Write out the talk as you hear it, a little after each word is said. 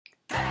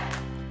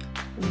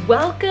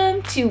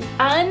Welcome to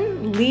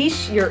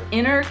Unleash Your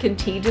Inner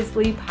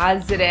Contagiously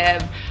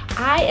Positive.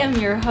 I am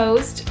your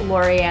host,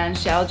 Lorianne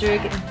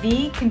Sheldrick,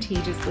 the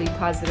Contagiously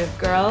Positive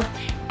Girl,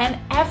 and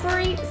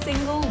every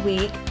single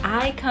week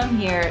I come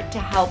here to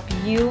help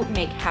you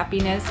make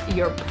happiness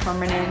your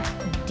permanent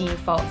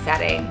default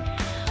setting.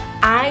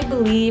 I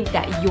believe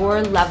that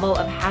your level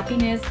of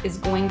happiness is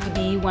going to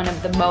be one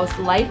of the most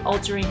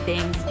life-altering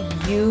things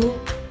you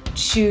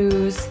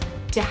choose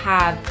to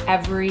have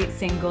every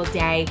single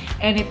day.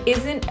 And it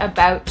isn't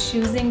about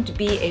choosing to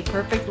be a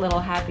perfect little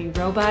happy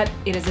robot.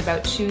 It is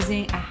about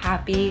choosing a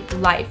happy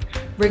life,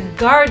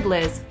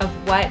 regardless of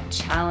what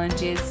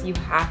challenges you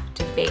have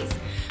to face.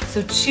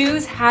 So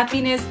choose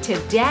happiness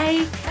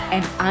today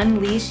and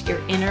unleash your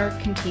inner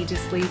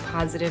contagiously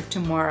positive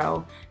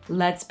tomorrow.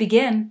 Let's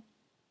begin.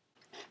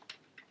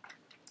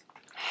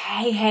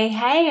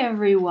 Hey,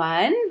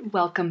 everyone.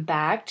 Welcome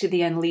back to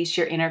the Unleash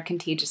Your Inner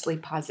Contagiously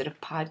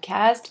Positive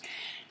podcast.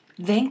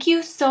 Thank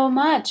you so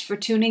much for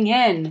tuning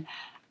in.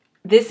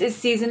 This is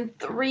season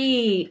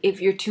 3. If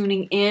you're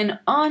tuning in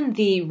on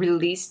the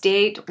release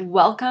date,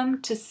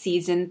 welcome to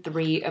season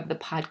 3 of the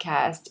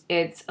podcast.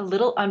 It's a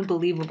little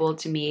unbelievable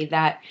to me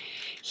that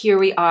here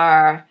we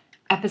are,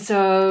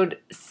 episode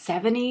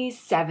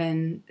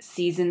 77,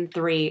 season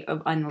 3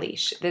 of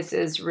Unleash. This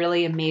is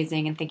really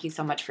amazing, and thank you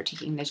so much for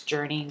taking this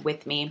journey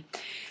with me.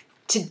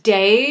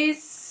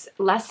 Today's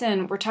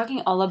lesson, we're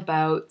talking all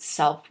about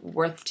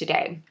self-worth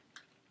today.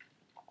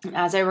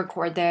 As I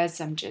record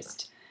this, I'm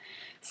just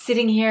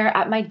sitting here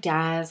at my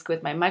desk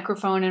with my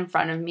microphone in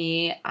front of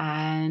me,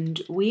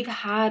 and we've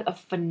had a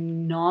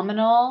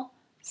phenomenal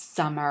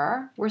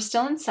summer. We're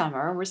still in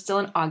summer. We're still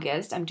in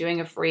August. I'm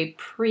doing a free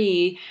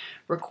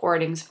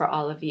pre-recordings for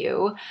all of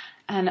you,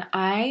 and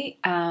I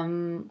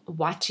am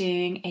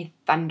watching a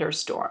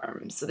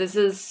thunderstorm. So this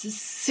is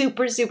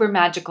super, super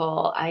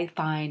magical. I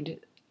find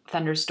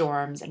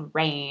thunderstorms and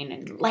rain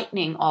and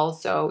lightning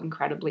also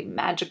incredibly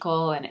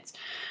magical, and it's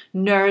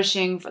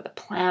nourishing for the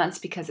plants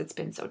because it's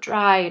been so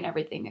dry and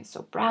everything is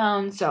so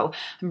brown. So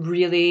I'm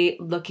really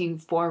looking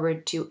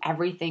forward to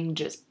everything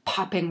just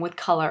popping with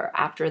color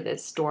after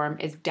this storm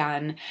is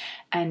done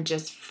and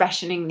just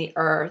freshening the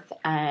earth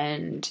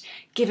and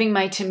giving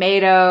my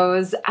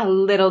tomatoes a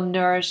little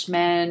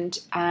nourishment.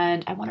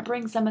 And I want to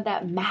bring some of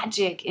that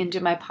magic into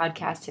my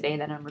podcast today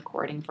that I'm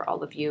recording for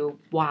all of you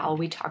while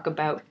we talk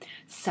about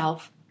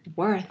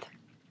self-worth.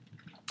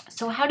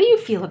 So how do you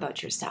feel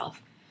about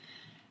yourself?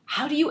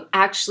 How do you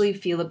actually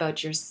feel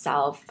about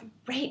yourself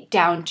right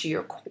down to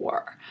your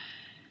core?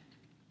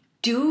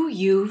 Do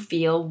you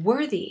feel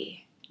worthy?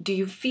 Do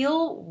you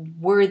feel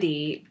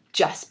worthy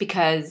just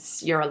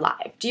because you're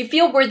alive? Do you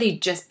feel worthy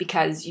just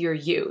because you're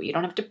you? You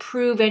don't have to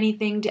prove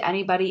anything to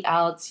anybody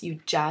else.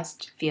 You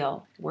just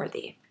feel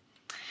worthy.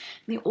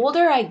 And the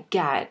older I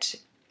get,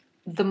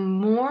 the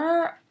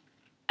more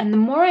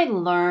I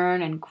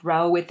learn and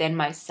grow within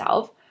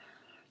myself,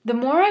 the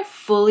more I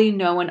fully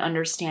know and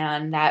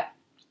understand that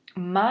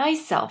my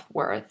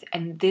self-worth,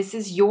 and this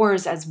is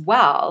yours as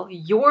well,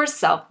 your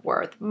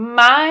self-worth,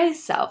 my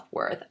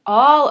self-worth,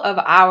 all of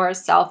our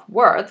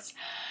self-worths,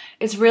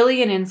 is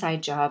really an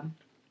inside job.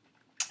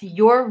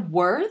 Your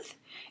worth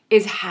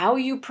is how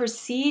you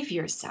perceive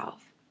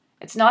yourself.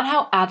 It's not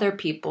how other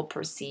people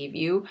perceive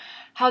you,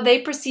 how they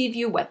perceive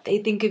you, what they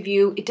think of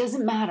you. It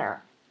doesn't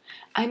matter.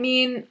 I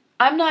mean,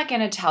 I'm not going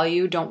to tell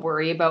you don't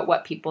worry about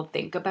what people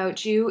think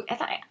about you.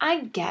 And I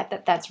get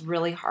that that's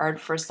really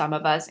hard for some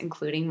of us,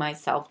 including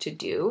myself, to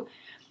do.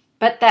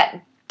 But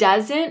that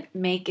doesn't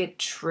make it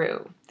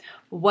true.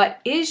 What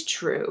is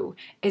true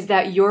is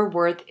that your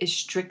worth is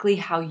strictly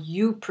how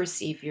you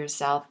perceive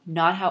yourself,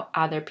 not how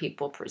other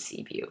people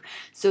perceive you.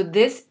 So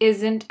this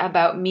isn't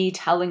about me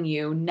telling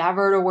you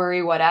never to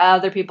worry what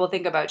other people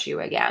think about you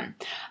again.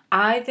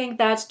 I think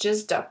that's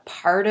just a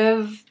part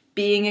of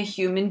being a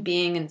human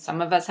being, and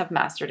some of us have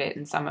mastered it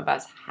and some of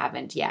us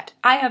haven't yet.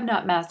 I have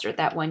not mastered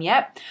that one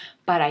yet,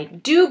 but I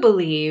do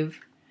believe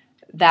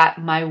that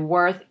my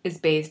worth is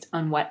based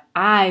on what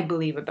I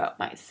believe about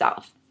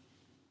myself.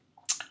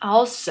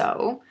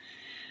 Also,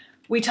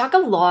 we talk a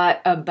lot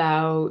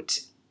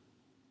about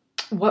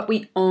what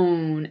we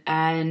own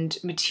and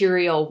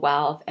material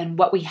wealth and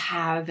what we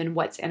have and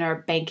what's in our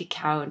bank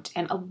account,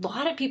 and a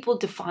lot of people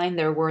define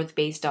their worth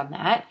based on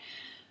that.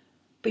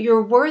 But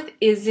your worth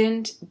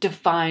isn't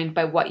defined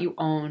by what you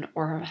own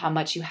or how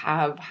much you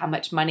have, how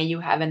much money you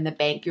have in the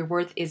bank. Your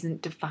worth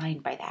isn't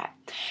defined by that.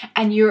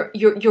 And your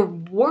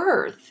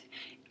worth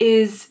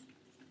is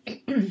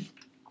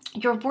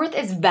your worth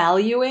is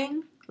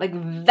valuing.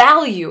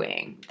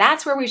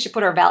 That's where we should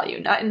put our value,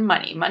 not in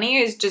money. Money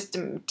is just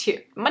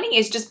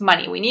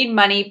money. We need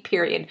money,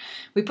 period.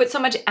 We put so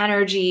much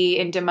energy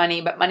into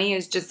money, but money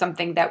is just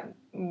something that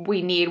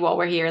we need while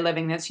we're here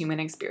living this human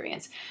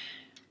experience.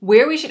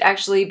 Where we should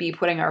actually be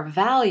putting our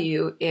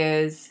value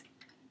is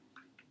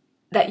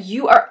that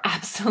you are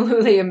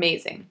absolutely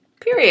amazing,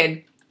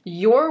 period.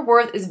 Your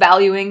worth is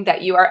valuing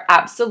that you are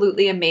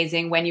absolutely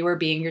amazing when you are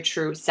being your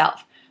true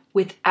self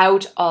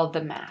without all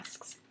the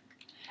masks.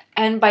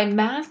 And by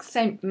masks,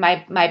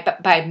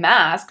 by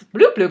mask,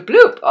 bloop, bloop,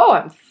 bloop. Oh,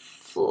 I'm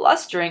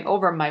flustering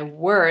over my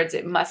words.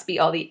 It must be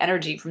all the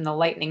energy from the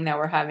lightning that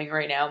we're having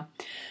right now.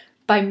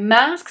 By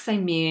masks, I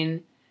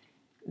mean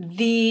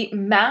the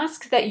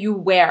mask that you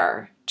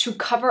wear to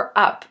cover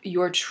up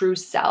your true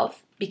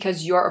self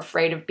because you're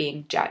afraid of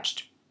being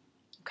judged.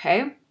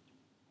 Okay?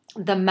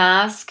 The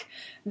mask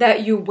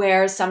that you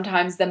wear,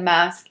 sometimes the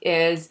mask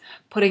is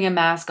putting a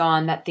mask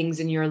on that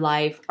things in your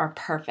life are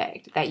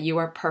perfect, that you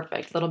are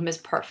perfect, little Miss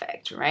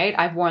Perfect, right?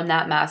 I've worn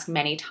that mask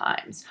many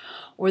times.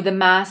 Or the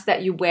mask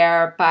that you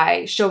wear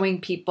by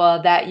showing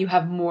people that you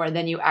have more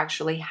than you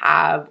actually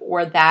have,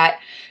 or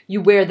that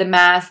you wear the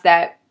mask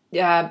that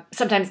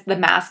sometimes the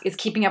mask is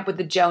keeping up with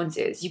the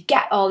Joneses. You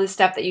get all this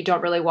stuff that you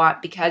don't really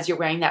want because you're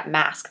wearing that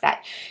mask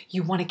that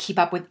you want to keep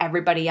up with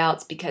everybody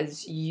else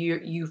because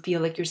you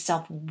feel like your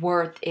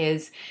self-worth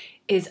is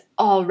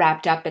all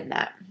wrapped up in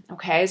that.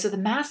 Okay, so the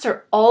masks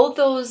are all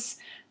those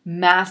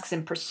masks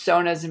and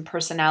personas and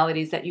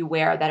personalities that you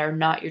wear that are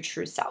not your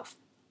true self.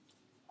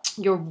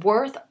 Your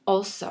worth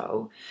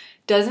also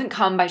doesn't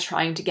come by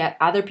trying to get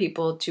other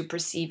people to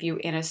perceive you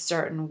in a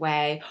certain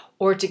way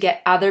or to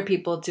get other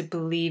people to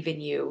believe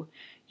in you.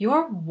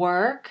 Your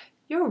work,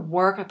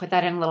 I put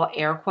that in little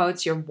air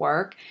quotes, your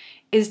work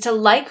is to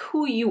like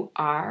who you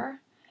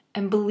are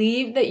and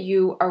believe that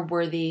you are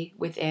worthy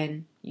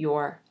within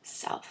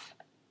yourself.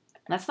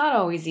 And that's not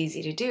always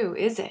easy to do,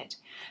 is it?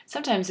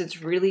 Sometimes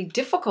it's really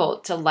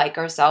difficult to like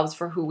ourselves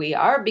for who we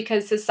are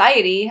because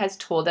society has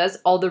told us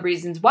all the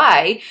reasons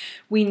why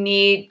we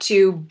need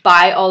to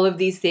buy all of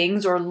these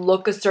things or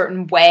look a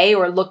certain way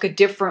or look a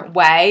different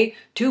way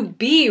to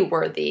be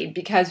worthy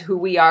because who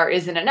we are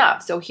isn't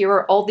enough. So here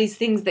are all these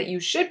things that you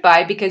should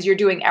buy because you're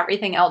doing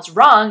everything else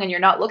wrong and you're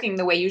not looking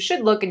the way you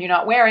should look and you're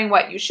not wearing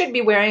what you should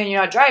be wearing and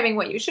you're not driving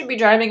what you should be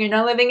driving and you're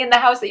not living in the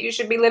house that you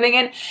should be living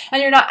in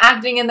and you're not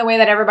acting in the way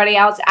that everybody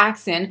else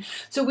acts in.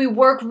 So we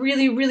work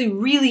really, really,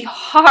 really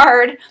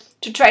hard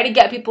to try to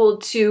get people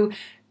to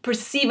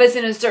perceive us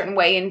in a certain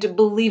way and to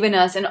believe in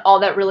us, and all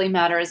that really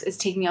matters is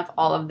taking off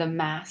all of the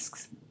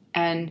masks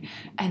and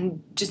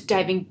just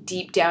diving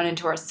deep down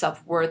into our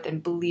self-worth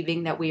and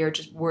believing that we are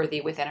just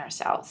worthy within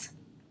ourselves.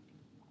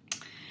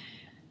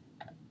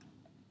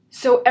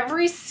 So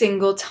every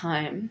single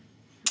time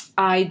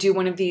I do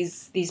one of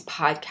these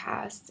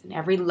podcasts, and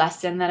every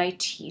lesson that I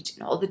teach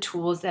and all the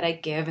tools that I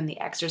give and the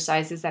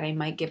exercises that I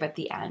might give at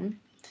the end,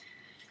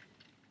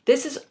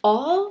 this is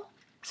all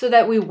so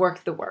that we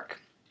work the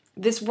work.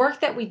 This work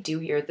that we do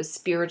here, the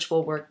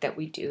spiritual work that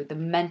we do, the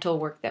mental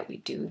work that we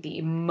do, the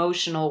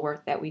emotional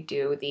work that we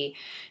do, the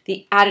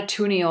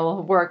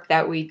attitudinal work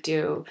that we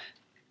do,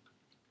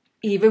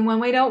 even when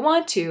we don't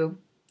want to,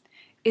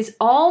 is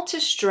all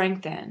to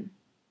strengthen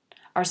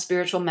our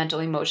spiritual, mental,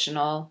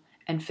 emotional,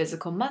 and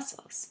physical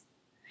muscles.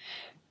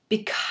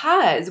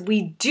 Because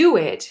we do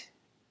it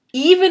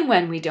even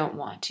when we don't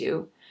want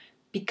to,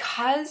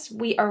 because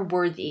we are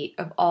worthy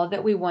of all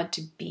that we want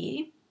to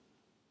be,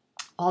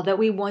 all that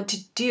we want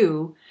to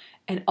do,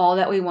 and all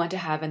that we want to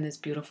have in this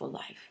beautiful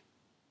life.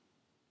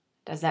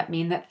 Does that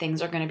mean that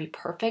things are going to be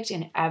perfect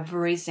in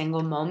every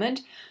single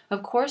moment?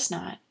 Of course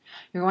not.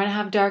 You're going to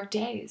have dark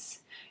days.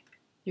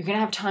 You're going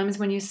to have times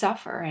when you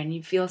suffer and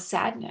you feel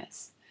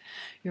sadness.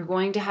 You're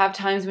going to have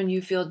times when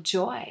you feel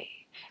joy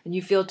and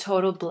you feel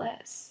total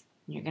bliss.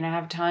 You're going to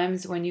have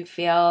times when you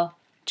feel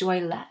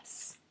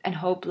joyless and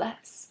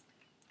hopeless.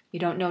 You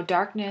don't know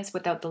darkness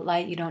without the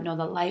light. You don't know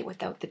the light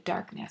without the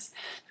darkness.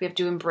 We have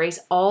to embrace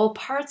all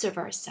parts of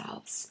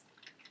ourselves.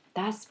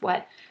 That's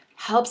what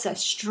helps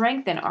us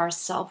strengthen our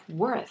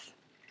self-worth.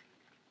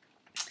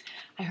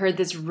 I heard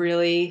this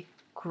really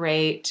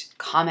great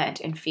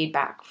comment and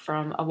feedback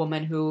from a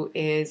woman who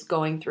is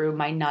going through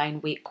my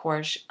 9-week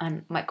course,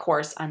 my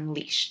course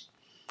Unleashed.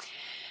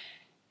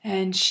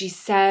 And she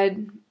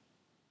said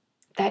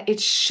that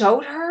it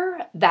showed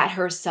her that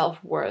her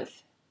self-worth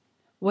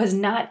was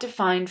not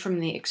defined from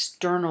the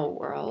external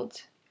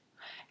world,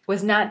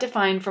 was not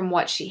defined from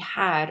what she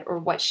had or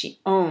what she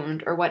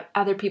owned or what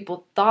other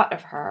people thought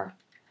of her,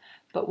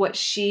 but what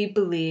she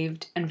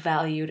believed and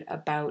valued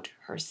about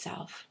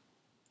herself.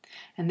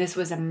 And this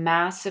was a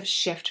massive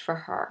shift for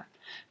her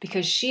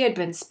because she had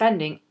been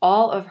spending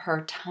all of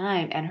her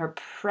time and her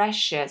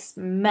precious,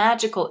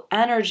 magical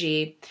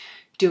energy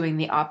doing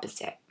the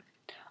opposite,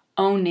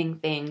 owning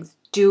things,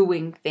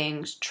 doing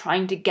things,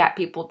 trying to get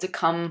people to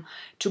come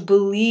to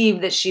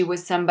believe that she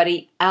was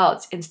somebody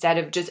else instead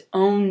of just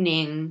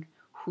owning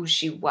who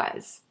she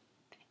was.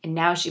 And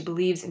now she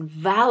believes and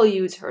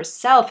values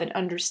herself and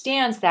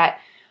understands that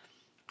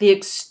the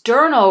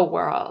external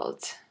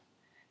world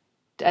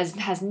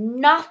has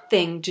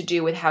nothing to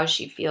do with how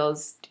she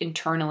feels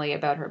internally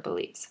about her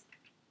beliefs.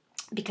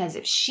 Because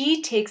if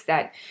she takes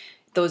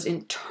those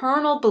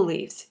internal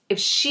beliefs, if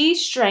she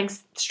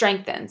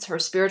strengthens her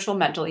spiritual,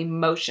 mental,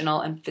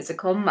 emotional, and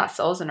physical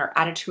muscles and her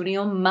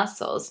attitudinal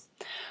muscles,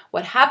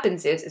 what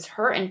happens is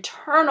her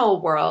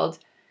internal world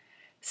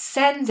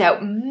sends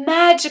out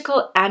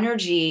magical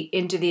energy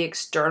into the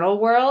external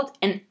world,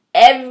 and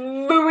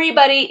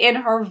everybody in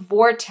her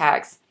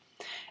vortex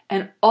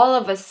And all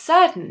of a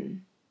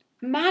sudden,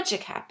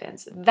 magic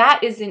happens.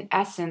 That is in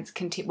essence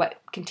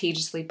what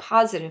contagiously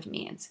positive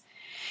means.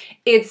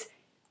 It's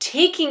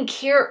taking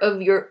care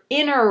of your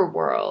inner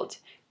world,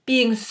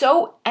 being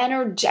so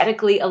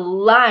energetically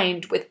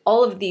aligned with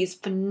all of these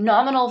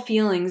phenomenal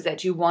feelings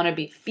that you want to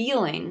be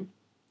feeling,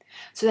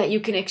 so that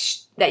you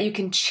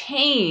can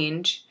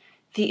change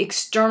the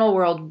external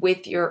world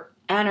with your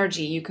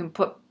energy. You can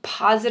put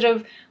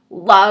positive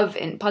love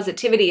and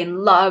positivity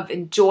and love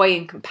and joy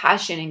and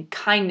compassion and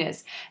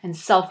kindness and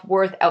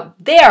self-worth out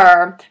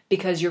there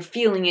because you're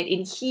feeling it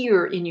in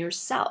here in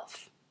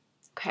yourself.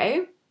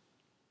 Okay?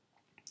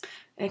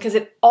 Because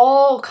it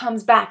all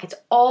comes back. It's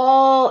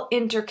all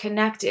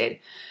interconnected.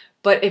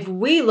 But if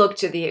we look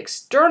to the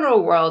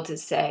external world to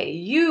say,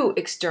 you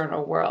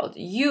external world,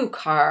 you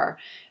car,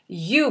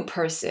 you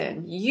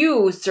person,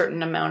 you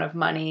certain amount of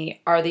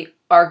money are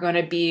going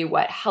to be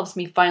what helps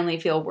me finally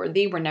feel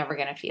worthy, we're never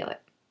going to feel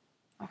it.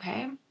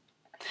 Okay?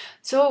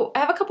 So I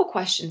have a couple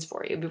questions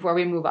for you before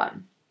we move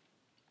on.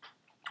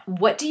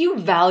 What do you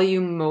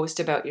value most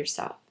about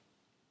yourself?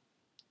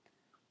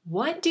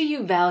 What do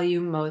you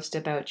value most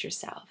about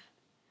yourself?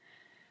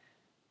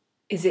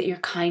 Is it your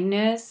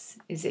kindness?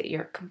 Is it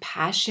your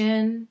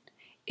compassion?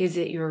 Is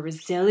it your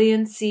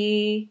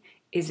resiliency?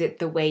 Is it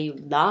the way you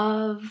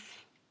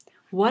love?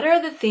 What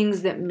are the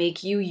things that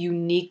make you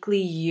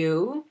uniquely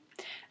you,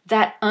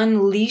 that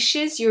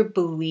unleashes your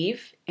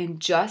belief in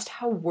just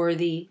how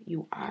worthy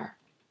you are?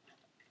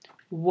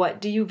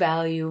 What do you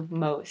value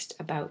most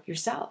about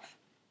yourself?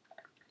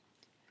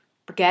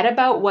 Forget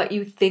about what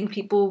you think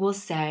people will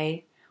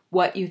say,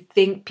 what you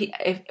think,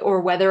 or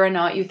whether or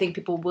not you think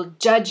people will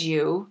judge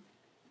you.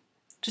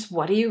 Just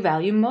what do you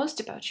value most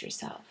about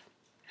yourself?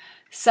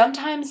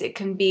 Sometimes it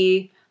can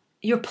be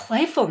your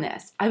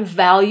playfulness. I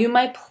value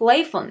my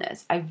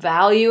playfulness. I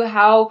value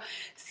how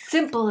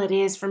simple it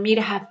is for me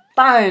to have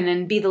fun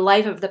and be the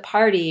life of the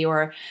party.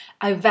 Or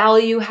I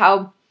value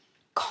how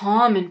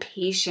calm and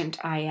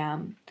patient I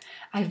am.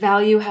 I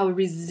value how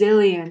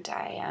resilient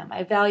I am.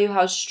 I value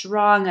how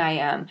strong I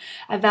am.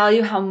 I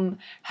value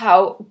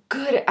how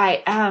good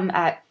I am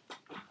at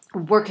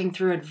working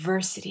through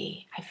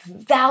adversity. I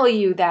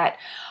value that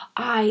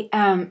I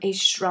am a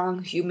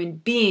strong human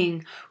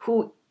being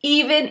who,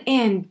 even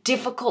in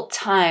difficult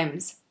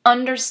times,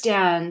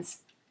 understands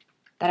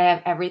that I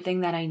have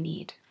everything that I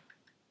need.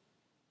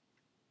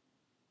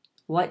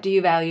 What do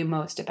you value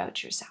most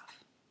about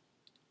yourself?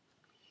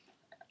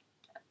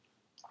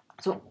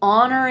 So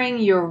honoring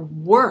your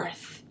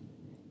worth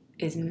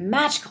is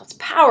magical. It's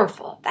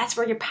powerful. That's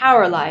where your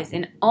power lies,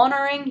 in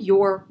honoring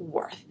your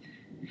worth.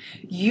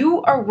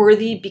 You are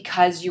worthy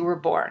because you were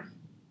born.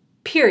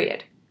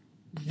 Period.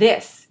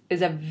 This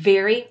is a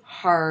very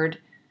hard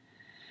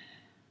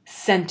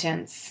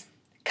sentence,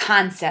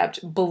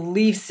 concept,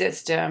 belief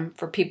system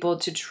for people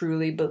to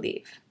truly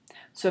believe.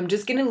 So I'm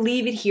just going to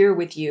leave it here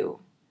with you.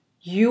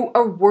 You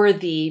are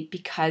worthy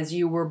because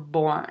you were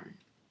born.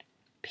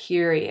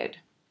 Period.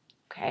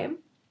 Okay?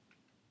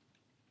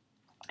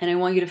 And I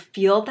want you to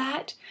feel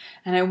that,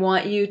 and I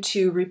want you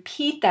to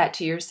repeat that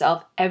to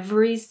yourself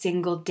every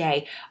single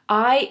day.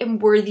 I am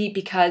worthy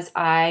because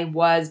I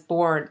was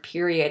born,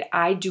 period.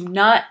 I do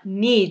not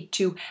need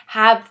to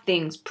have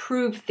things,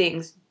 prove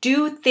things,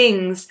 do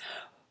things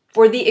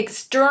for the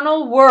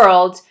external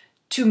world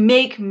to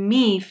make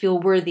me feel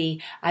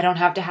worthy. I don't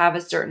have to have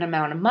a certain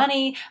amount of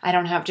money. I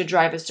don't have to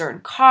drive a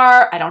certain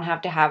car. I don't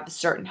have to have a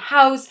certain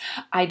house.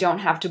 I don't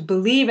have to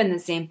believe in the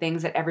same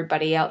things that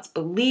everybody else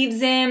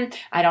believes in.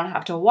 I don't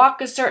have to walk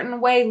a certain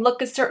way,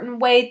 look a certain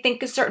way,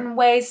 think a certain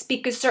way,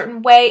 speak a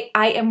certain way.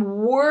 I am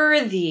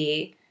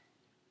worthy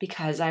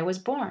because I was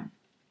born.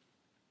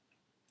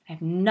 I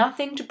have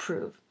nothing to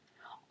prove.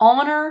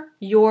 Honor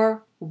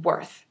your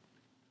worth.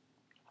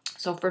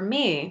 So for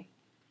me,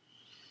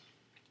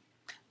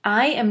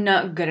 I am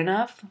not good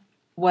enough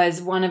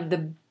was one of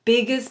the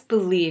biggest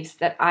beliefs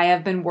that I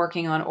have been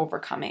working on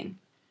overcoming.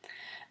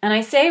 And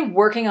I say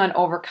working on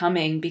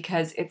overcoming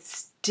because it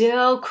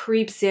still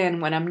creeps in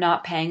when I'm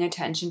not paying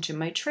attention to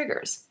my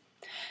triggers.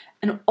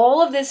 And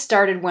all of this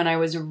started when I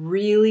was a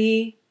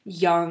really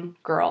young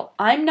girl.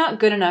 I'm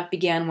not good enough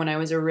began when I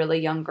was a really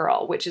young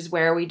girl, which is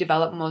where we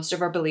develop most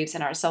of our beliefs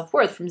and our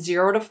self-worth. From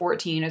 0 to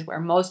 14 is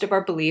where most of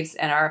our beliefs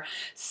and our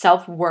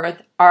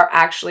self-worth are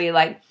actually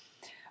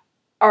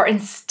are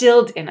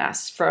instilled in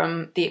us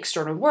from the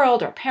external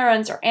world, our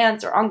parents, our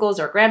aunts, our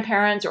uncles, our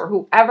grandparents, or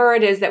whoever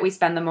it is that we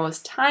spend the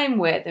most time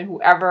with, and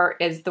whoever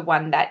is the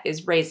one that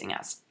is raising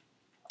us.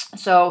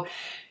 So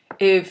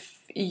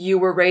if you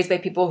were raised by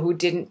people who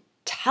didn't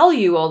tell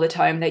you all the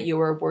time that you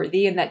were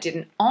worthy and that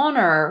didn't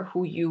honor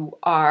who you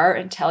are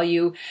and tell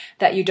you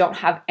that you don't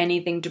have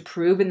anything to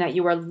prove and that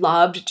you are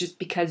loved just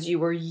because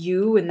you are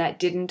you, and that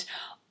didn't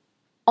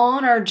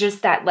honor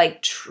just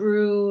that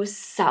true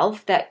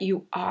self that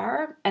you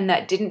are, and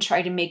that didn't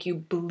try to make you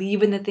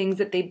believe in the things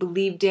that they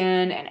believed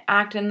in and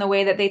act in the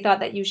way that they thought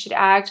that you should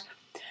act,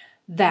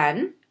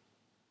 then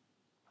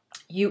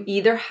you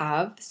either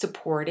have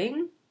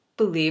supporting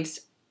beliefs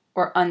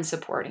or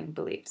unsupporting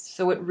beliefs.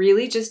 So it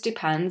really just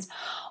depends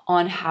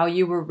on how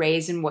you were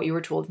raised and what you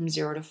were told from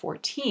 0 to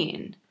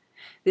 14.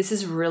 This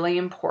is really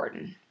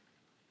important.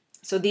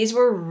 So these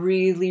were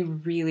really,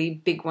 really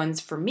big ones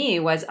for me,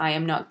 was I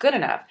am not good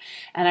enough.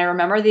 And I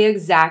remember the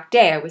exact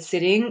day I was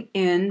sitting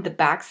in the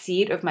back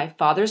seat of my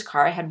father's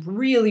car. I had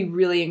really,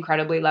 really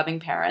incredibly loving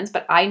parents,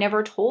 but I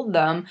never told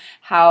them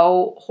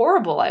how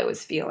horrible I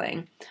was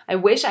feeling. I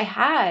wish I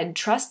had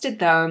trusted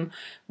them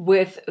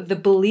with the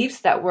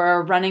beliefs that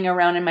were running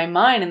around in my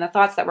mind and the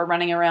thoughts that were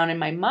running around in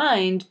my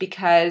mind,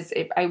 because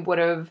it would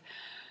have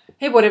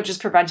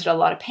just prevented a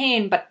lot of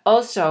pain. But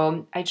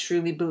also, I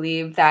truly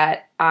believe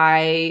that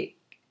I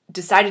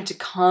decided to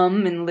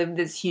come and live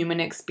this human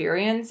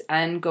experience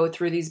and go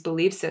through these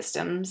belief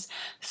systems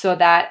so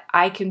that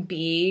I can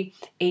be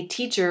a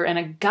teacher and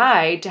a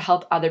guide to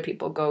help other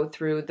people go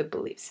through the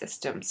belief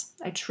systems.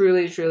 I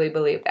truly, truly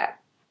believe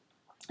that.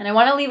 And I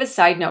want to leave a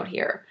side note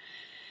here.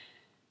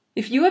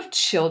 If you have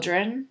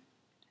children,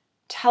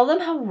 tell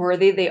them how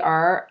worthy they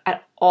are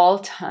at all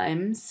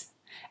times,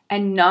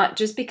 and not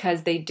just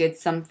because they did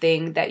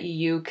something that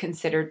you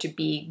consider to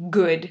be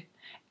good,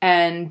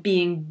 and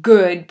being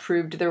good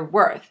proved their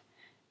worth.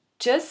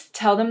 Just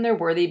tell them they're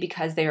worthy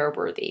because they are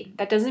worthy.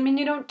 That doesn't mean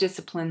you don't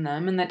discipline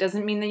them, and that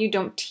doesn't mean that you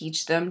don't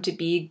teach them to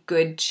be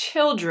good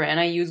children.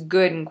 I use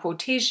good in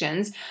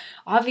quotations.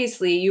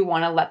 Obviously, you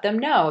want to let them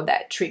know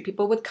that treat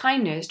people with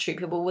kindness, treat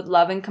people with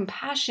love and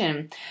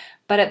compassion.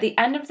 But at the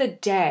end of the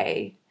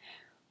day,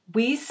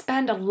 we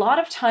spend a lot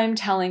of time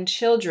telling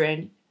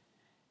children,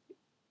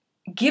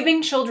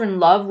 giving children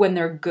love when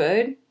they're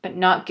good, but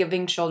not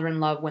giving children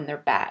love when they're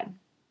bad.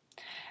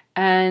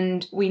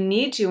 And we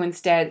need to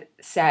instead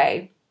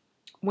say,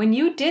 when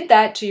you did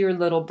that to your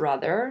little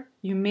brother,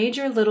 you made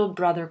your little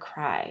brother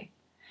cry.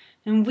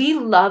 And we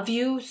love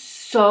you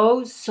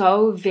so,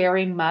 so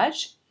very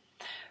much.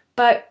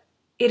 But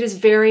it is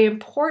very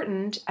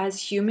important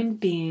as human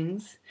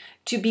beings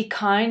to be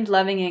kind,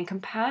 loving, and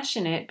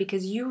compassionate,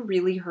 because you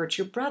really hurt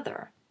your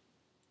brother.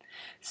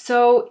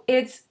 So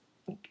it's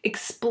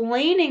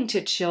explaining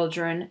to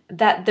children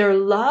that they're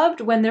loved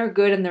when they're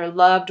good and they're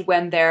loved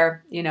when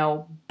they're,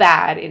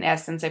 bad. In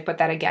essence, I put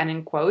that again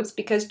in quotes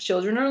because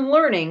children are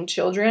learning.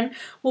 Children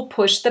will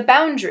push the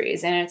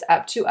boundaries, and it's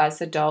up to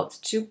us adults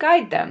to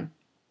guide them.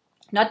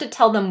 Not to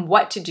tell them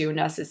what to do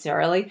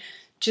necessarily,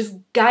 just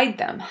guide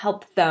them,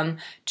 help them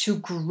to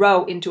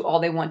grow into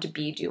all they want to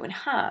be, do, and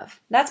have.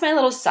 That's my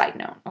little side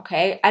note,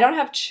 okay? I don't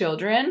have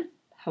children.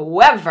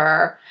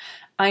 However,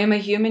 I am a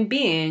human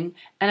being,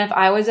 and if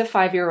I was a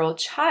 5-year-old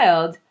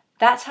child,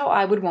 that's how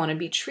I would want to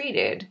be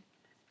treated.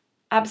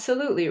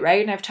 Absolutely,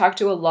 right? And I've talked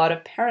to a lot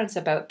of parents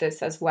about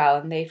this as well,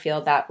 and they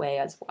feel that way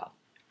as well.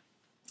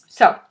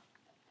 So,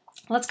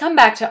 let's come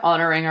back to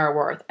honoring our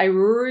worth. I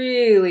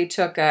really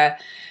took a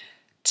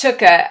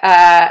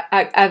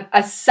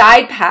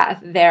side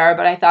path there,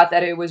 but I thought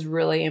that it was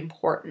really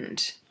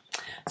important.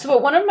 So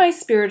at one of my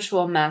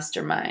spiritual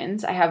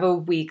masterminds, I have a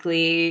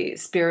weekly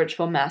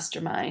spiritual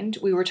mastermind,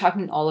 we were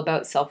talking all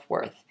about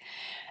self-worth.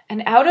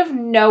 And out of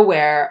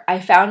nowhere, I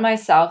found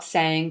myself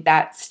saying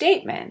that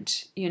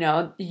statement,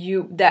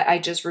 that I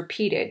just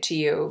repeated to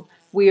you.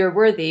 We are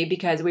worthy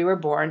because we were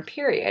born,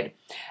 period.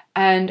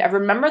 And I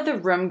remember the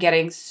room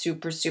getting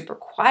super, super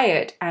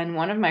quiet. And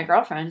one of my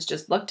girlfriends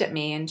just looked at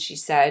me and she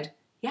said,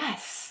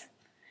 yes,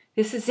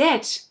 this is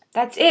it.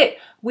 That's it.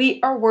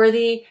 We are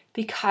worthy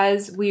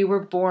because we were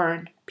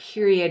born,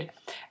 period.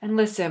 And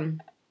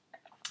listen,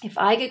 if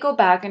I could go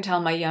back and tell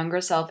my younger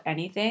self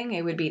anything,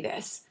 it would be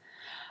this.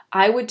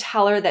 I would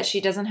tell her that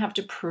she doesn't have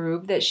to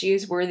prove that she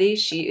is worthy.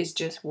 She is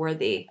just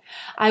worthy.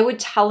 I would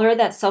tell her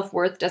that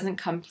self-worth doesn't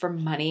come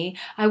from money.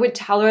 I would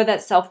tell her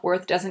that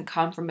self-worth doesn't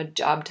come from a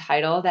job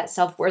title, that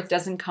self-worth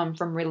doesn't come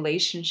from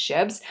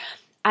relationships.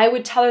 I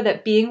would tell her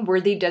that being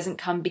worthy doesn't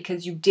come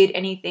because you did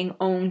anything,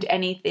 owned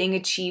anything,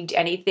 achieved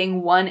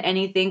anything, won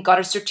anything, got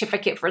a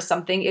certificate for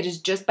something. It is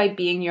just by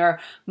being your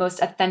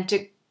most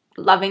authentic,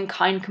 loving,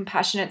 kind,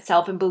 compassionate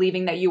self and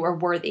believing that you are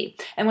worthy.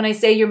 And when I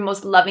say your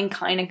most loving,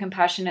 kind, and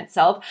compassionate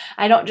self,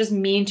 I don't just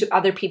mean to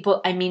other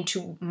people, I mean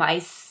to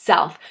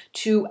myself,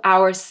 to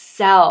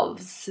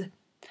ourselves.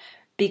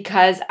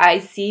 Because I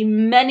see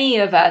many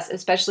of us,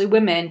 especially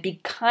women, be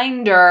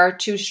kinder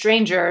to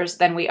strangers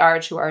than we are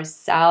to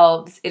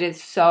ourselves. It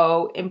is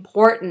so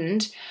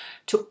important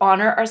to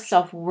honor our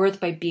self-worth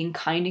by being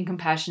kind and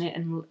compassionate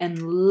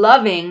and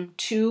loving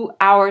to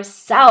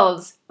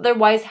ourselves.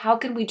 Otherwise, how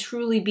can we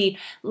truly be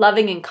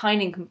loving and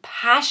kind and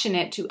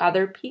compassionate to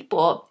other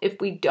people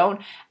if we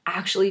don't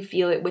actually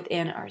feel it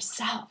within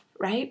ourselves,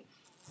 right?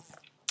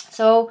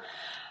 So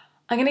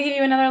I'm going to give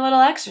you another little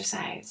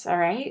exercise, all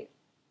right?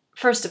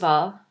 First of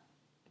all,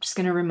 I'm just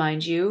going to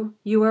remind you,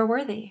 you are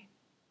worthy.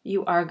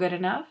 You are good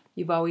enough.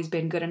 You've always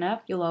been good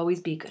enough. You'll always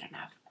be good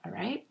enough, all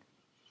right?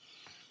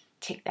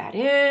 Take that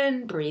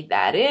in, breathe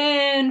that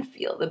in,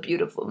 feel the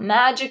beautiful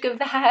magic of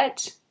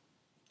that.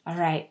 All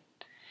right.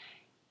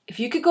 if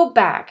you could go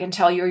back and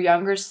tell your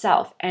younger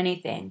self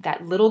anything,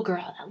 that little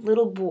girl, that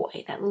little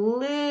boy, that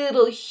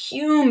little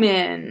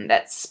human,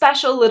 that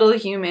special little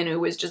human who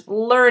was just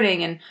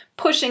learning and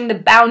pushing the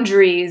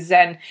boundaries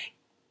and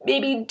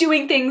maybe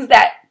doing things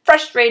that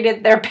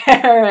frustrated their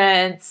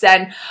parents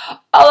and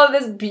all of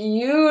this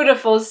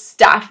beautiful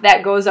stuff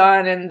that goes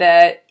on in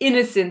the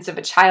innocence of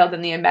a child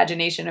and the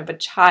imagination of a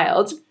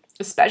child,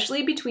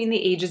 especially between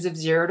the ages of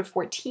 0 to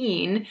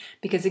 14,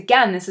 because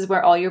again, this is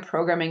where all your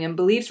programming and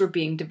beliefs were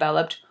being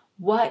developed.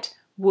 What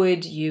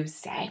would you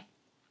say?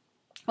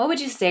 What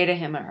would you say to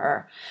him or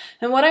her?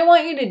 And what I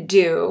want you to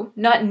do,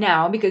 not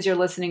now because you're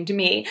listening to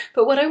me,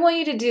 but what I want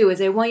you to do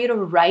is I want you to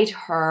write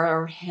her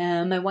or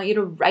him. I want you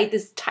to write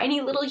this tiny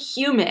little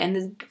human,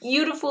 this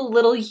beautiful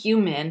little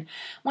human.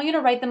 I want you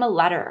to write them a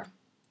letter.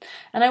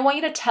 And I want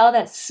you to tell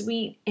that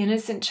sweet,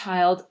 innocent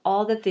child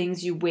all the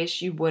things you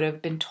wish you would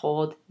have been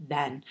told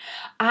then.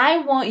 I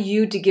want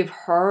you to give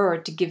her or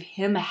to give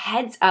him a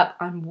heads up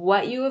on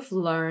what you have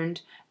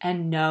learned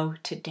and know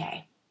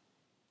today.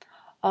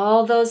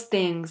 All those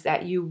things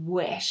that you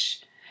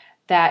wish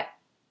that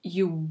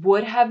you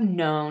would have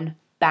known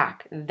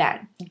back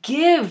then.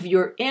 Give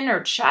your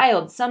inner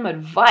child some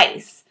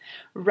advice,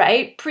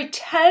 right?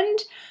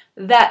 Pretend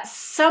that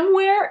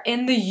somewhere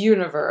in the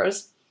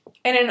universe,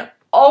 in an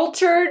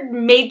altered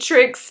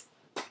Matrix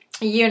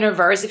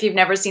universe, if you've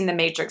never seen The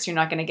Matrix, you're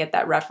not going to get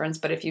that reference,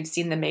 but if you've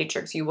seen The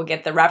Matrix, you will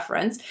get the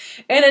reference.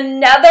 In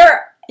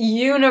another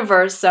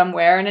universe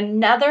somewhere, in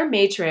another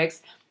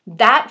Matrix,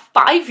 that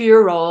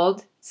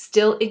 5-year-old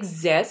still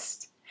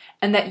exists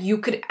and that you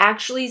could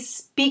actually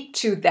speak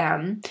to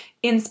them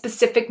in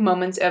specific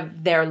moments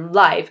of their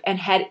life and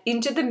head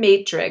into the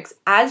Matrix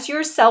as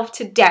yourself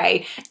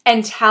today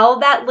and tell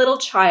that little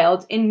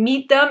child and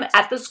meet them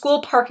at the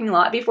school parking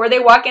lot before they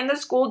walk in the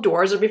school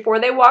doors or before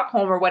they walk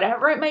home or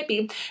whatever it might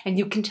be, and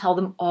you can tell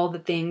them all the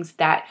things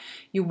that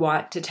you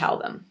want to tell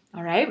them,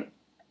 all right?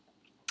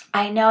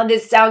 I know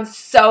this sounds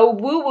so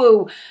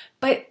woo-woo,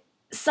 but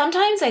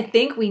sometimes I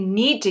think we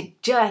need to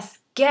just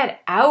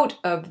get out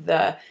of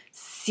the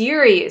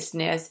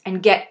seriousness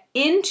and get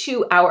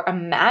into our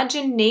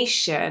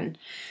imagination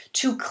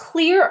to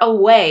clear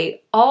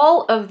away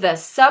all of the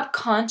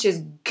subconscious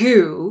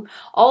goo,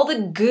 all the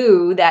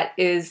goo that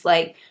is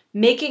like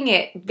making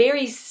it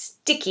very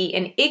sticky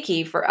and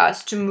icky for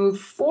us to move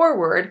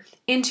forward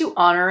into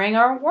honoring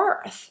our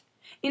worth,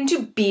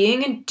 into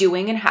being and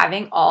doing and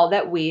having all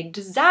that we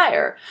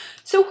desire.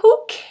 So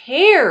who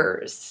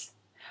cares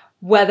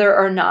whether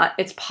or not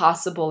it's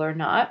possible or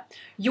not?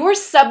 Your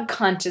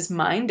subconscious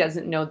mind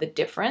doesn't know the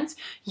difference.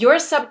 Your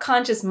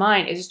subconscious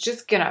mind is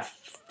just gonna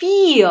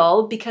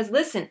feel, because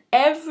listen,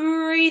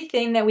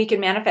 everything that we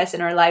can manifest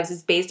in our lives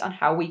is based on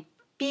how we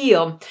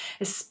feel,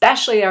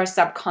 especially our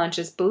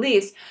subconscious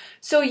beliefs.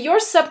 So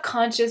your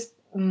subconscious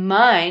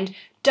mind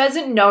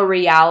doesn't know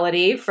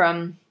reality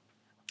from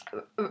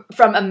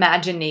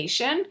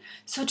imagination.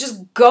 So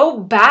just go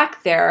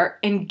back there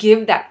and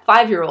give that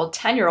 5-year-old,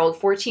 10-year-old,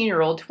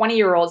 14-year-old,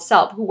 20-year-old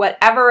self,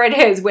 whatever it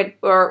is,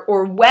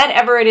 or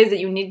whenever it is that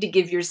you need to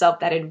give yourself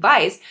that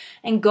advice,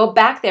 and go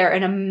back there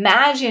and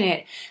imagine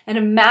it. And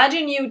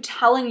imagine you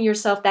telling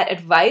yourself that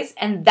advice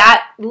and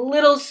that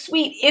little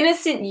sweet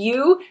innocent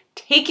you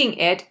taking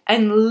it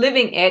and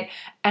living it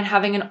and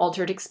having an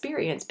altered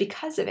experience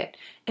because of it.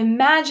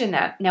 Imagine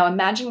that. Now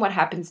imagine what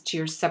happens to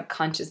your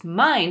subconscious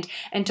mind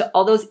and to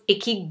all those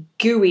icky,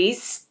 gooey,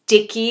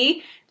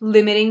 sticky,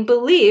 limiting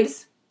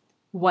beliefs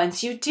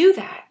once you do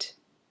that.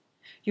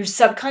 Your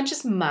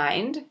subconscious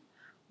mind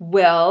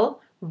will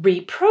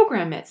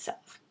reprogram itself.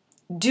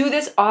 Do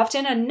this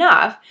often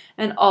enough,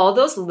 and all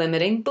those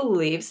limiting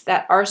beliefs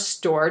that are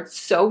stored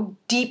so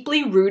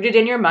deeply rooted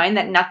in your mind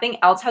that nothing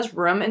else has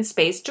room and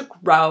space to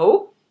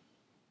grow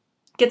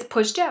gets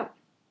pushed out.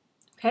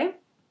 Okay?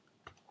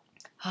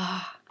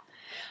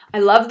 I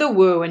love the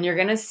woo, and you're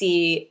going to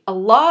see a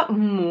lot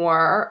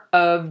more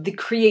of the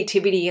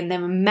creativity and the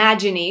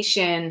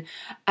imagination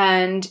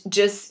and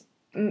just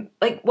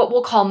like what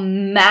we'll call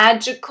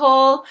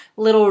magical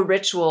little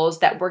rituals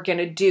that we're going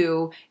to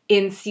do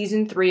in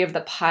season 3 of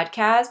the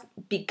podcast,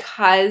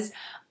 because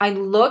I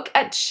look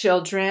at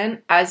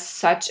children as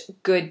such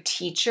good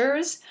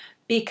teachers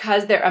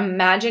because their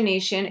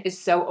imagination is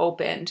so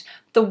opened.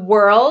 The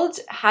world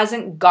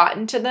hasn't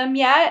gotten to them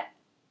yet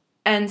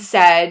and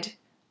said,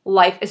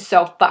 life is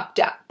so fucked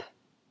up,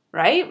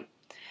 right?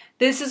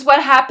 This is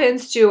what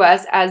happens to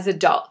us as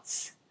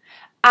adults.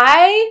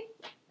 I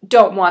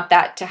don't want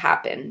that to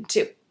happen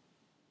to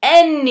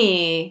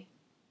any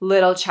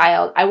little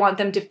child. I want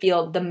them to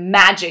feel the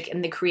magic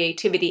and the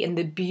creativity and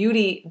the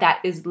beauty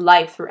that is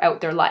life throughout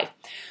their life.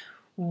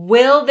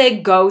 Will they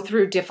go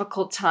through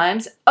difficult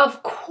times?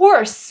 Of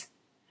course.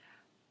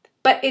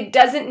 But it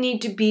doesn't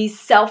need to be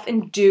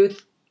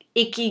self-induced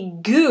icky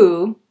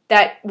goo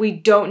that we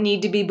don't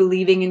need to be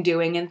believing and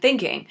doing and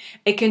thinking.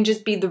 It can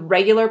just be the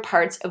regular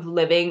parts of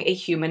living a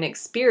human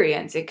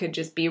experience. It could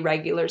just be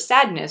regular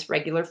sadness,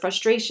 regular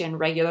frustration,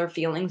 regular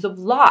feelings of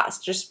loss,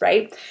 just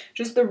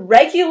the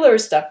regular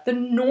stuff, the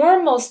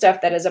normal stuff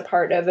that is a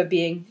part of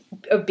being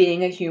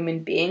a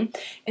human being,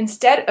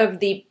 instead of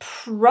the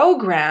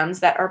programs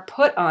that are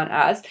put on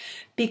us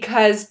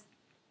because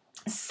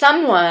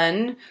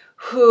someone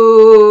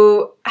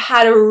who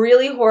had a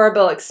really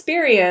horrible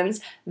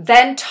experience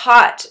then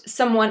taught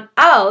someone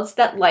else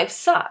that life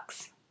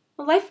sucks.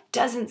 Well, life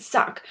doesn't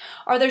suck.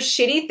 Are there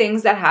shitty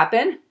things that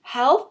happen?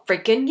 Hell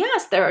freaking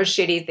yes, there are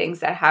shitty things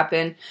that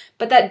happen,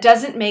 but that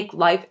doesn't make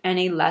life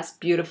any less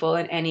beautiful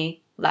and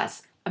any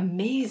less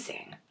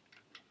amazing.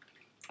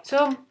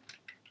 So,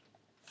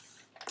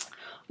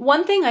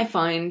 one thing I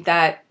find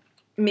that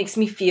makes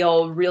me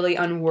feel really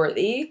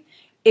unworthy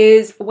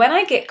is when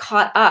I get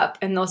caught up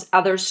in those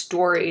other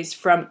stories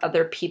from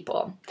other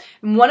people.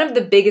 And one of the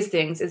biggest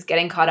things is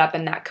getting caught up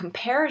in that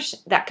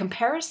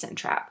comparison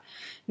trap.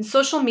 And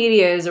social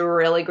media is a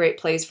really great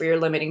place for your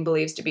limiting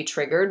beliefs to be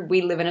triggered. We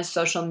live in a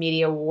social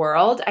media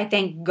world. I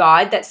thank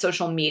God that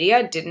social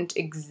media didn't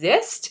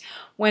exist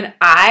when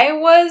I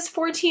was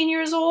 14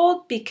 years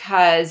old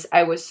because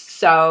I was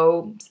such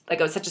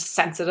a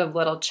sensitive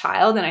little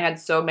child and I had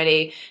so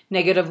many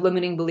negative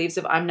limiting beliefs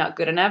of I'm not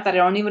good enough that I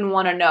don't even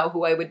want to know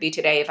who I would be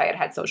today if I had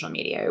had social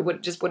media. It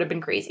would have been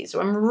crazy. So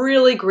I'm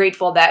really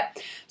grateful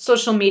that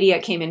social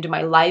media came into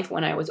my life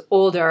when I was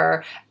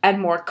older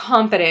and more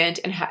confident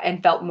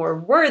and felt more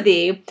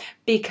worthy,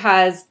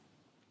 because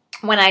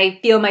when I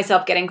feel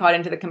myself getting caught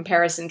into the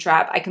comparison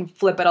trap, I can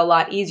flip it a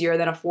lot easier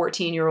than a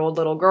 14-year-old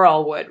little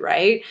girl would,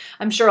 right?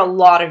 I'm sure a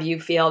lot of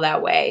you feel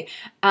that way.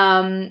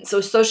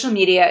 So social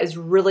media is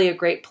really a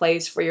great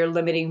place for your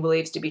limiting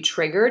beliefs to be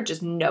triggered.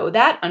 Just know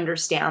that,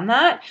 understand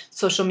that.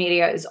 Social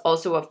media is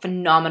also a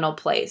phenomenal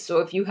place. So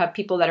if you have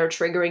people that are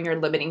triggering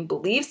your limiting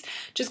beliefs,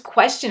 just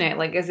question it.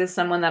 Like, is this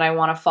someone that I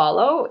want to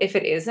follow? If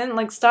it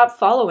isn't, stop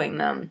following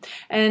them.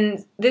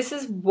 And this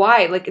is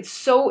why,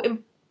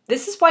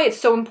 This is why it's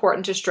so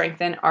important to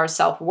strengthen our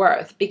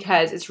self-worth,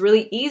 because it's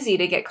really easy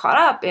to get caught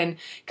up in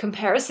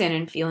comparison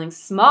and feeling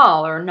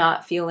small or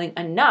not feeling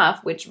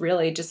enough, which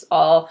really just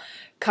all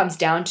comes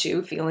down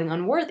to feeling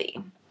unworthy.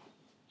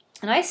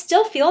 And I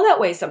still feel that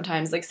way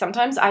sometimes.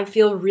 Sometimes I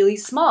feel really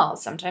small.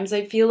 Sometimes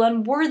I feel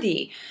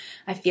unworthy.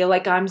 I feel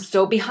like I'm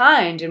so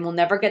behind and will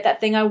never get that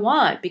thing I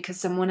want because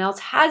someone else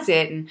has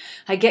it. And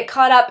I get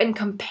caught up in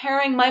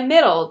comparing my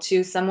middle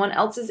to someone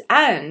else's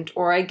end.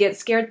 Or I get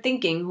scared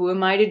thinking, who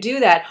am I to do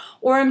that?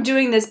 Or I'm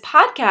doing this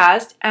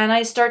podcast and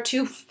I start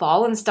to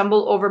fall and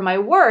stumble over my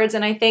words.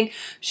 And I think,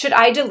 should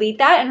I delete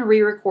that and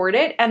re-record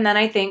it? And then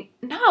I think,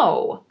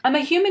 no, I'm a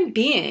human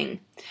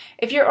being.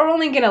 If you're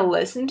only going to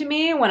listen to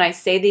me when I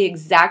say the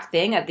exact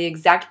thing at the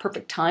exact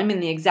perfect time in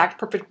the exact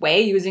perfect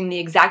way, using the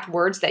exact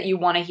words that you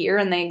want to hear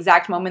in the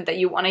exact moment that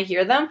you want to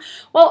hear them,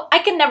 well, I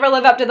can never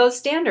live up to those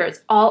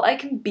standards. All I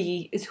can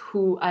be is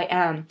who I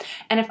am.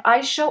 And if I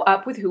show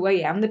up with who I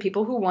am, the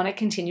people who want to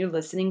continue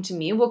listening to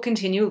me will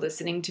continue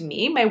listening to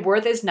me. My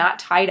worth is not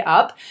tied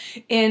up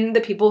in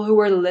the people who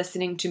are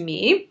listening to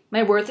me.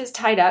 My worth is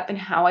tied up in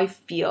how I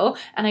feel.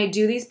 And I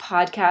do these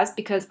podcasts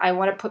because I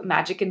want to put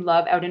magic and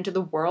love out into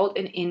the world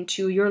and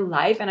into your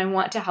life. And I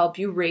want to help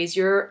you raise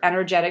your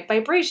energetic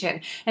vibration.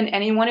 And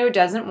anyone who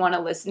doesn't want to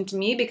listen to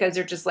me because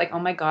they're just like, oh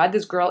my God,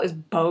 this girl is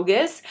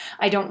bogus.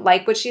 I don't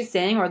like what she's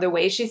saying or the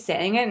way she's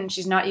saying it. And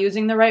she's not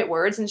using the right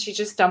words and she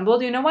just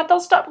stumbled. You know what? They'll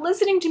stop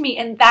listening to me.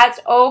 And that's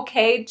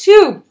okay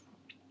too.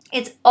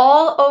 It's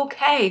all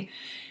okay.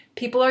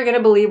 People are going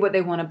to believe what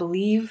they want to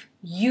believe.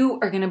 You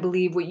are going to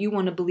believe what you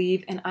want to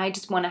believe. And I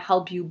just want to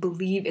help you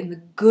believe in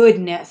the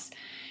goodness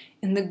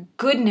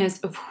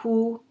of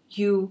who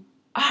you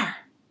are,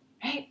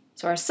 right?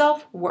 So our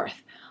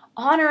self-worth,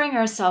 honoring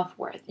our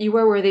self-worth. You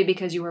are worthy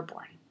because you were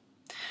born.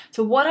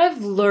 So what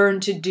I've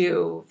learned to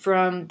do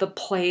from the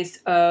place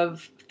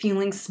of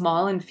feeling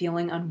small and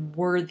feeling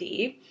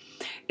unworthy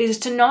is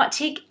to not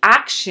take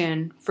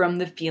action from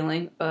the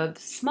feeling of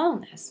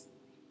smallness.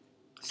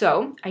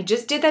 So I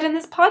just did that in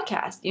this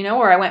podcast,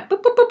 where I went,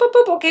 boop, boop, boop, boop,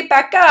 boop, okay,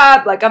 back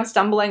up, like I'm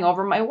stumbling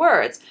over my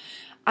words.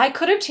 I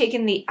could have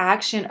taken the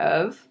action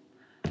of,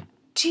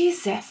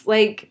 Jesus,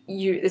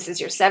 this is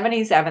your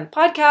 77th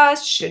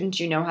podcast. Shouldn't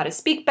you know how to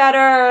speak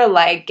better?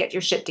 Get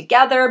your shit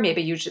together.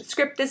 Maybe you should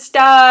script this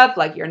stuff.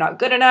 You're not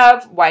good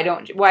enough. Why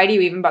do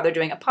you even bother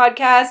doing a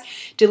podcast?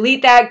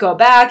 Delete that, go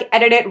back,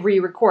 edit it,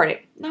 re-record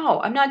it.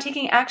 No, I'm not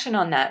taking action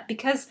on that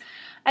because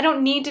I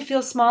don't need to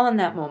feel small in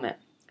that moment.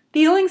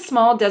 Feeling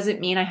small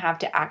doesn't mean I have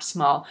to act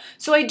small.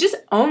 So I just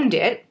owned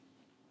it.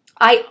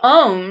 I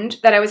owned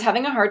that I was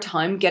having a hard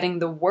time getting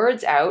the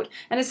words out.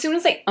 And as soon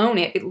as I own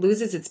it, it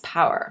loses its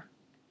power.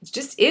 It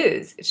just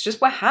is. It's just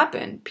what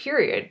happened,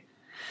 period.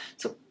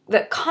 So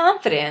the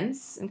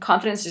confidence, and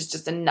confidence is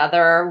just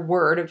another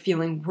word of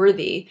feeling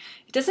worthy,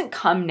 it doesn't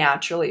come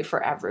naturally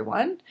for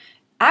everyone.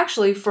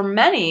 Actually, for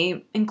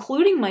many,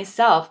 including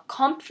myself,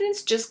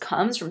 confidence just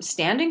comes from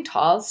standing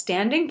tall,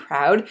 standing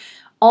proud,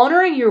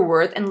 honoring your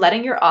worth and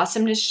letting your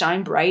awesomeness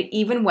shine bright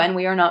even when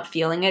we are not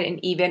feeling it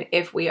and even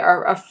if we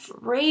are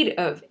afraid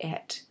of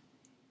it.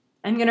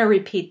 I'm going to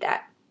repeat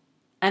that.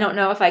 I don't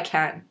know if I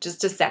can.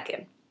 Just a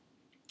second.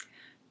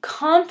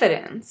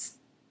 Confidence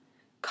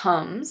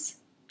comes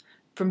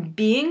from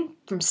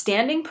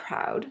standing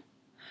proud,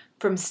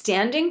 from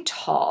standing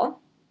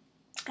tall,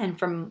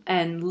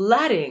 and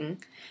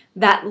letting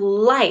that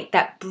light,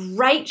 that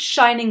bright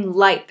shining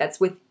light that's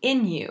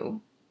within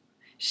you,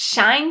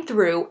 shine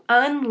through,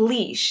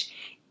 unleash,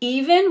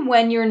 even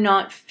when you're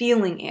not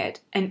feeling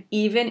it and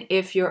even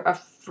if you're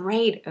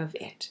afraid of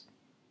it.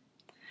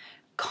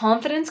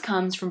 Confidence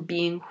comes from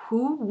being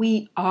who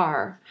we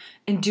are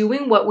and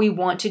doing what we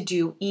want to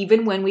do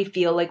even when we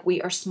feel like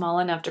we are small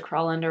enough to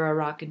crawl under a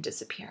rock and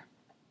disappear.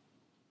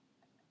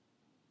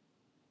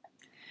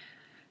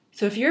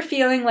 So if you're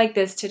feeling like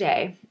this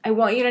today, I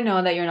want you to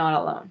know that you're not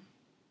alone.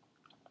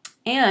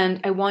 And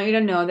I want you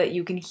to know that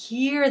you can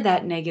hear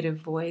that negative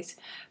voice,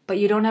 but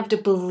you don't have to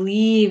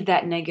believe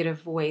that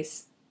negative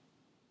voice.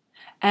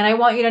 And I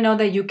want you to know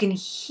that you can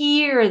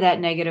hear that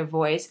negative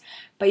voice,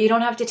 but you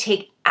don't have to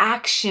take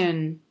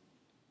action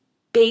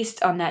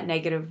based on that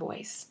negative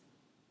voice.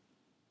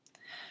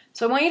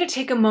 So I want you to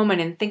take a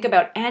moment and think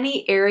about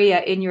any area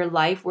in your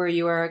life where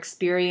you are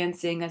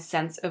experiencing a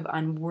sense of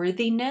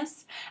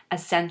unworthiness, a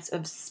sense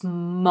of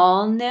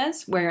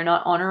smallness, where you're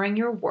not honoring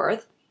your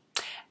worth,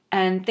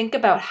 and think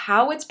about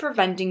how it's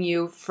preventing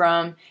you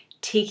from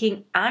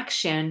taking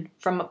action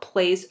from a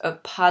place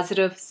of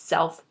positive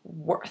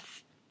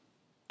self-worth,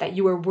 that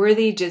you are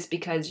worthy just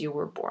because you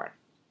were born.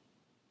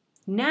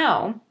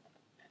 Now,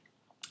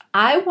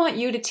 I want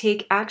you to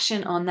take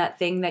action on that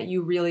thing that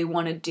you really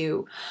want to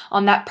do,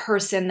 on that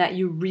person that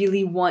you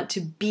really want to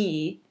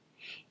be,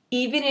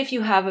 even if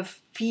you have a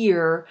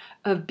fear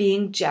of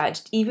being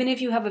judged, even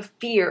if you have a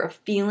fear of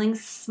feeling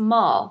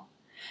small.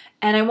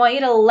 And I want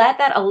you to let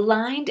that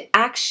aligned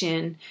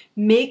action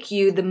make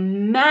you the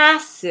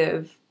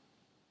massive,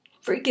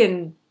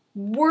 freaking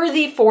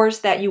worthy force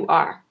that you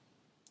are.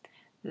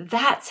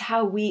 That's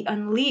how we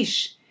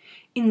unleash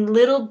in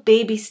little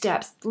baby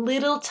steps,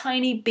 little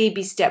tiny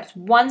baby steps,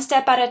 1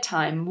 step at a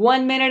time,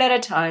 1 minute at a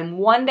time,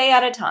 1 day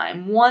at a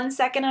time, 1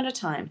 second at a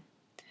time.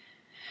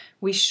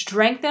 We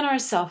strengthen our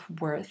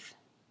self-worth.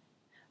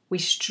 We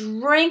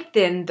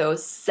strengthen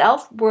those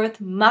self-worth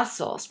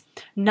muscles,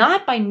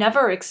 not by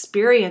never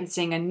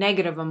experiencing a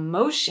negative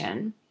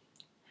emotion.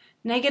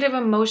 Negative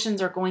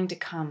emotions are going to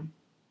come.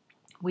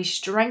 We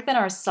strengthen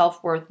our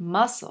self-worth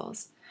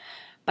muscles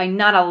by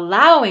not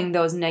allowing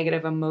those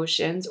negative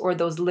emotions or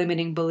those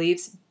limiting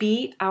beliefs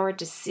be our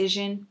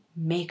decision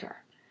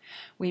maker.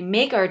 We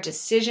make our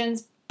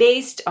decisions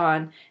based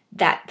on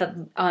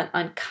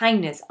on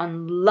kindness,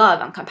 on love,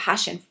 on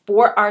compassion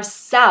for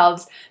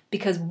ourselves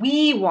because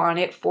we want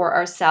it for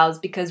ourselves,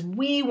 because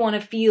we want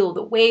to feel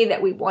the way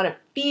that we want to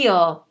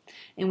feel.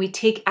 And we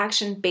take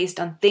action based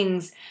on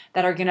things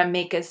that are going to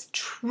make us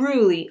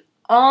truly,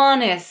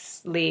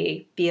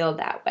 honestly feel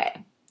that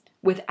way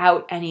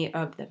without any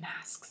of the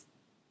masks.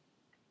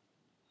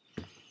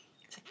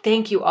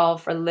 Thank you all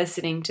for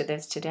listening to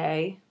this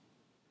today.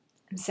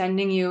 I'm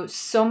sending you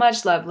so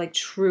much love. Like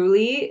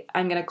truly,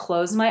 I'm going to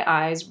close my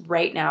eyes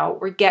right now.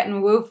 We're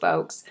getting woo,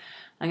 folks.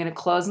 I'm going to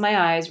close my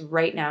eyes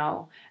right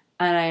now.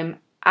 And I'm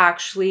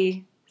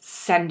actually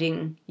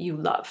sending you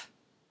love.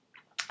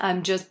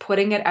 I'm just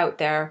putting it out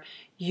there.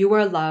 You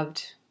are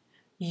loved.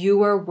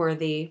 You are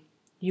worthy.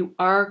 You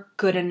are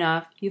good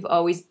enough. You've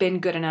always been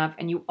good enough.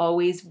 And you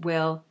always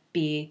will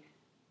be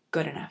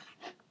good enough.